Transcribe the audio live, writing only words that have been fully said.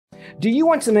Do you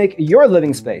want to make your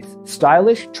living space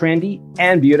stylish, trendy,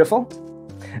 and beautiful?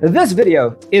 This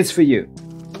video is for you.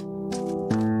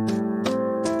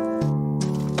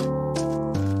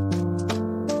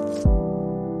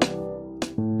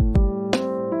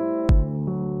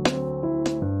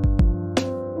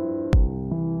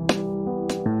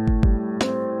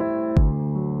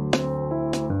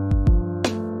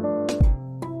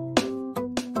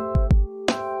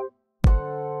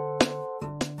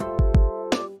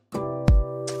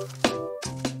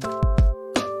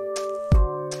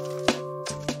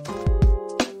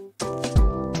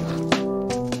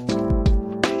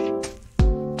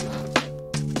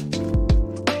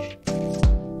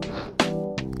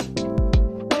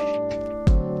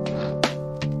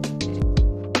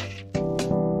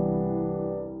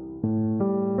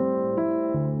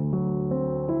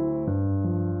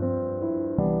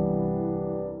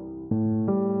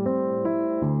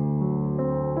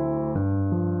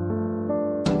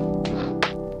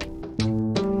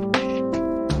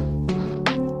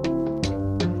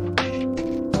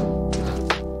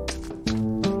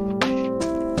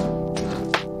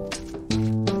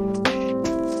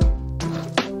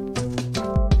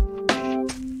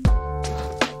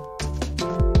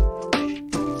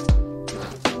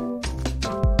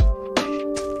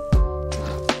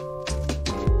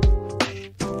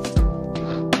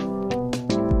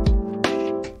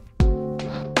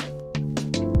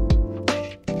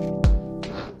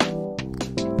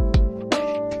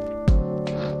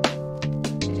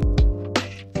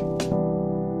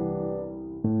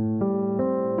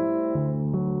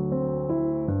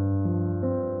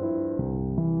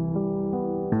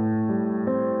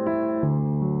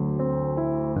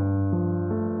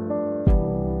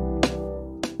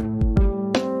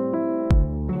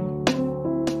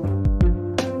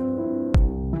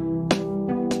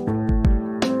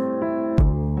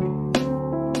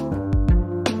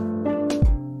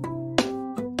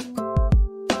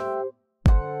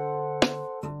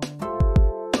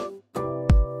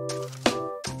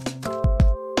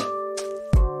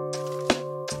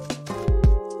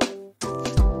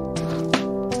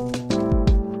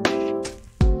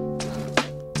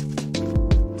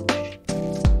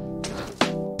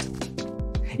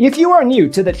 If you are new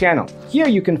to the channel, here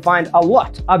you can find a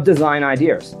lot of design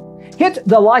ideas. Hit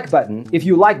the like button if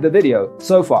you like the video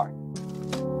so far.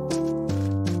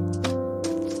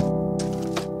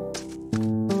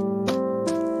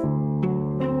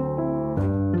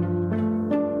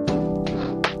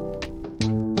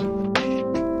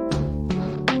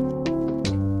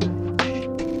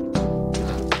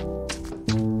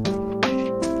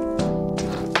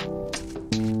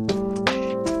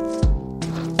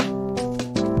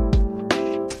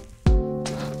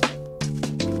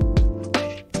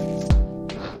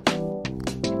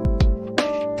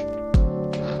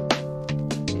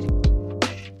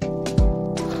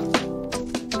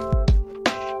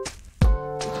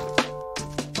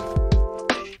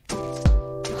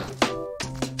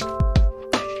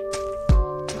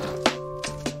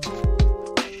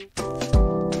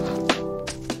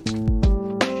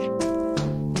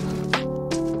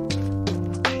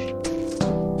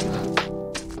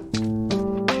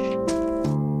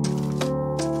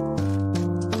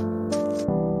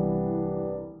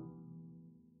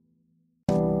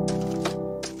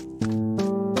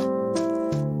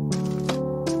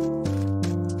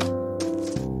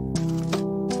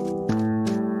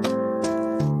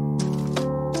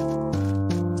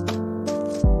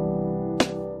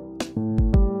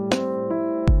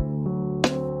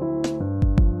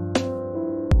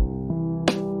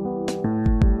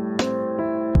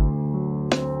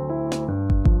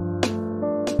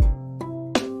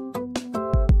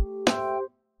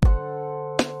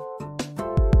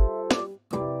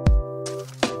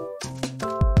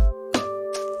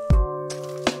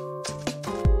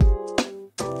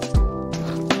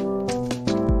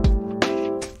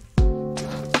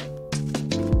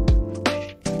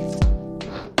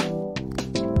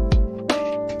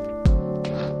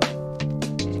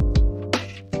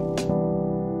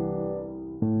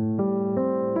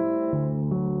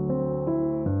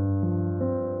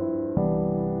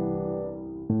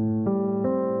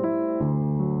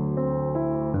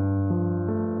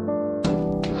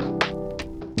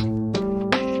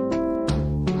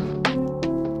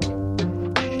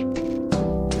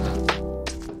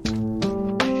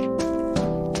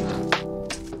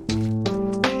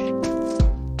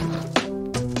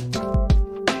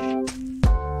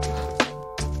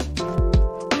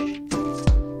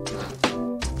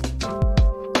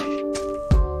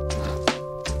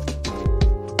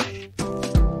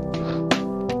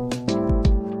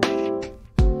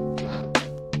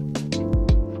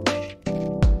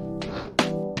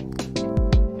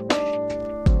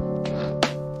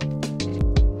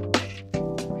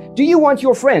 Do you want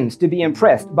your friends to be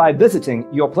impressed by visiting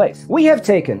your place? We have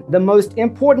taken the most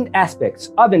important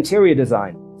aspects of interior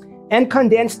design and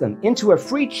condensed them into a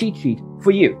free cheat sheet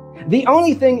for you. The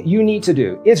only thing you need to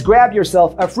do is grab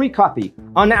yourself a free copy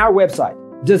on our website,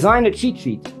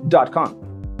 designercheatsheet.com.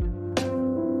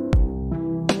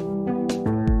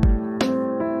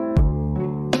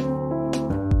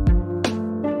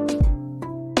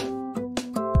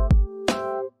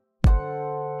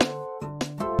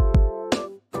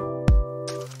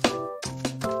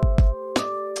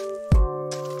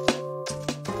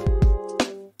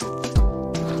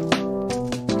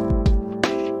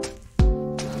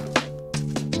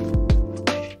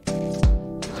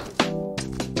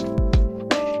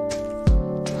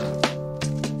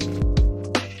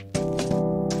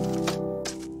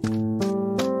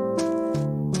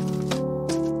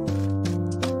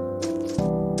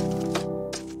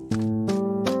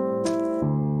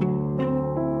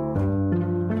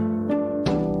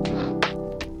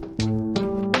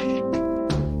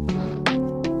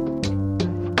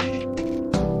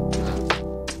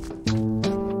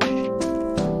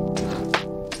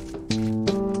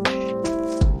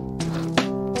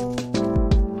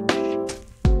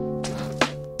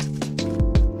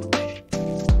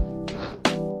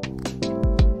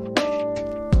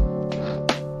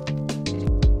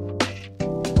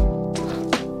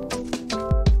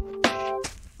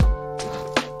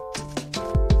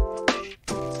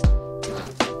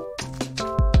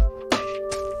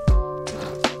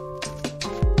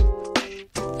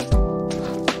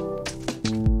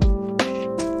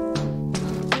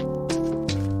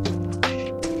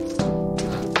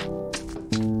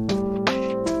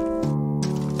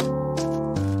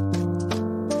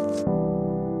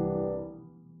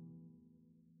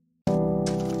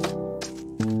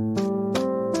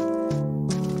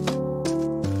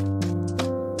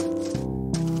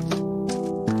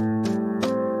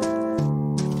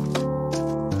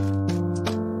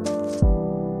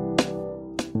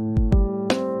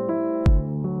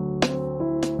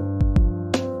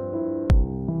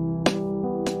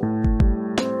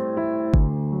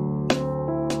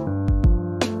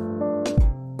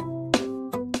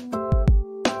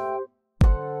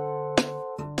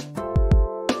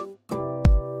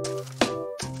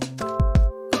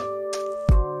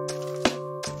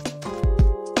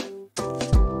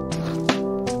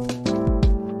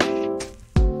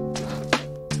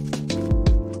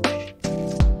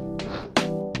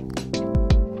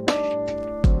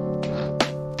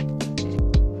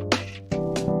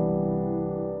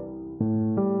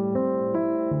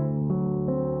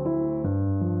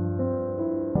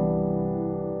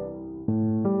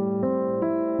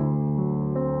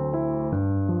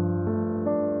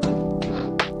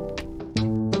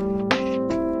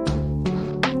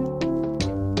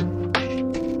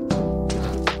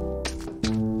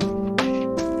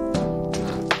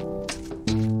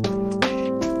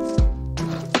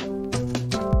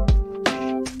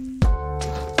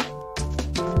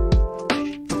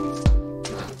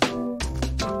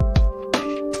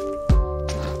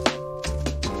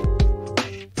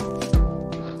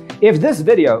 If this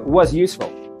video was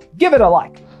useful, give it a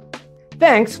like.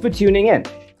 Thanks for tuning in.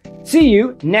 See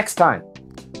you next time.